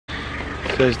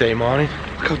Thursday morning.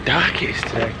 Look how dark it is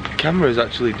today. The camera is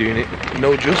actually doing it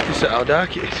no justice at how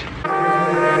dark it is.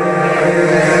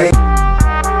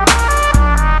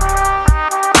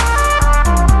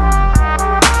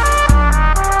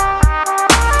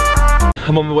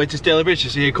 I'm on my way to Stalybridge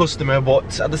to see a customer,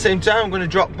 but at the same time I'm going to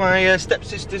drop my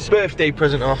stepsister's birthday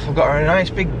present off. I've got her a nice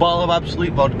big bottle of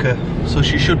Absolute vodka, so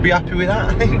she should be happy with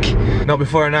that, I think. Not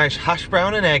before a nice hash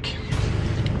brown and egg.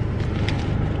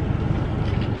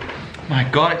 My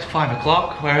god, it's 5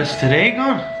 o'clock. Where has today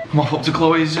gone? I'm off up to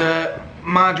Chloe's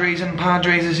Madres and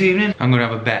Padres this evening. I'm going to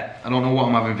have a bet. I don't know what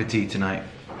I'm having for tea tonight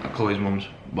at Chloe's mum's,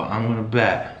 but I'm going to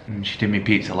bet. And she did me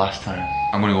pizza last time.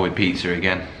 I'm going to go with pizza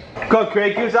again. Go on,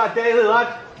 Craig, give us that daily,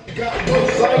 lad.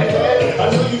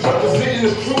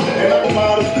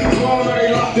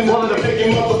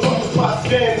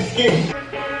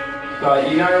 Like,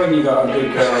 you know when you got a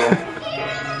good girl.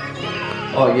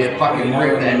 Oh yeah, fucking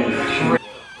rip then.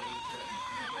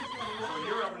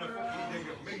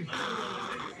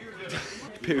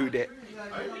 Pooed it.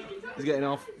 He's getting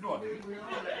off.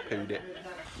 Pooed it.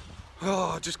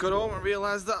 Oh, I just got home and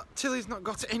realised that Tilly's not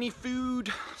got any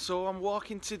food, so I'm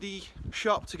walking to the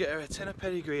shop to get her a tenner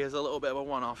pedigree as a little bit of a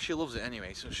one-off. She loves it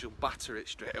anyway, so she'll batter it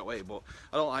straight away, but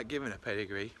I don't like giving her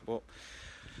pedigree. But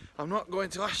I'm not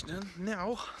going to Ashton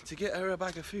now to get her a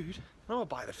bag of food. I know I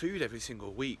buy the food every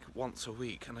single week, once a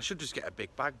week, and I should just get a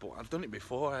big bag, but I've done it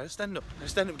before. I just end up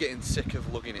getting sick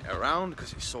of lugging it around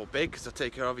because it's so big, because I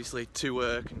take her obviously to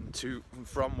work and to and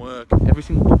from work. Every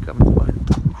single week I'm having to buy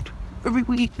food. Every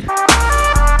week.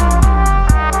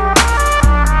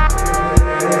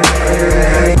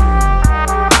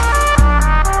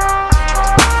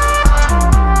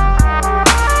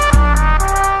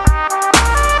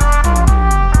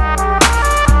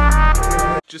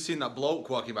 Just seen that bloke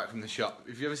walking back from the shop.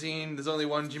 If you ever seen There's Only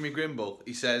One Jimmy Grimble,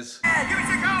 he says, "Yeah, give us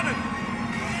a garden!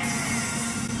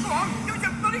 Go on, give us a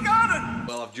bloody garden!"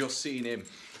 Well, I've just seen him.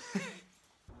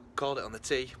 Called it on the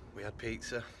tea. We had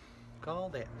pizza.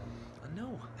 Called it. I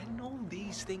know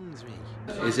these things, me.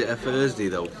 Is it a Thursday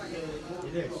though?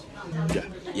 It is.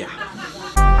 Yeah.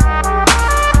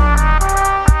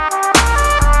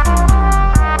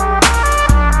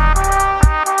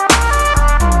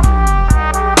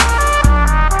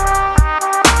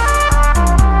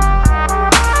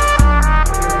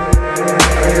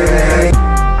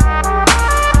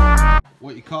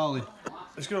 What you calling?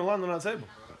 It's going to land on that table.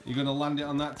 You're going to land it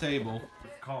on that table?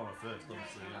 Corner first,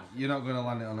 obviously, yeah. You're not going to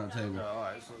land it on that table? Yeah,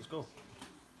 alright, so let's go.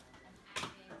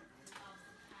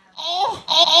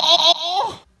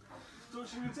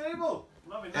 Touching the table!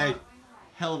 Hey,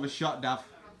 hell of a shot, Dav.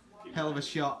 Hell of a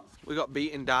shot. We got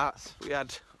beaten darts. We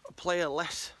had a player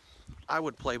less I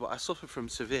would play, but I suffer from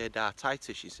severe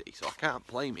dartitis, you see, so I can't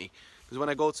play me. Because when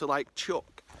I go to like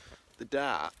chuck the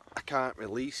dart, I can't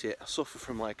release it. I suffer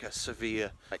from like a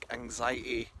severe like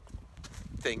anxiety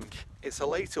thing. It's a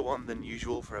later one than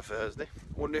usual for a Thursday.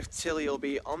 Wonder if Tilly will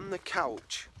be on the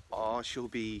couch or she'll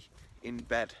be in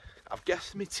bed. I've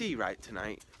guessed my tea right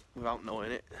tonight without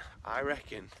knowing it. I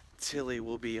reckon Tilly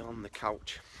will be on the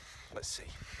couch. Let's see.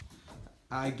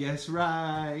 I guess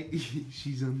right.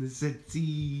 She's on the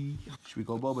settee. Should we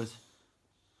go bobbers?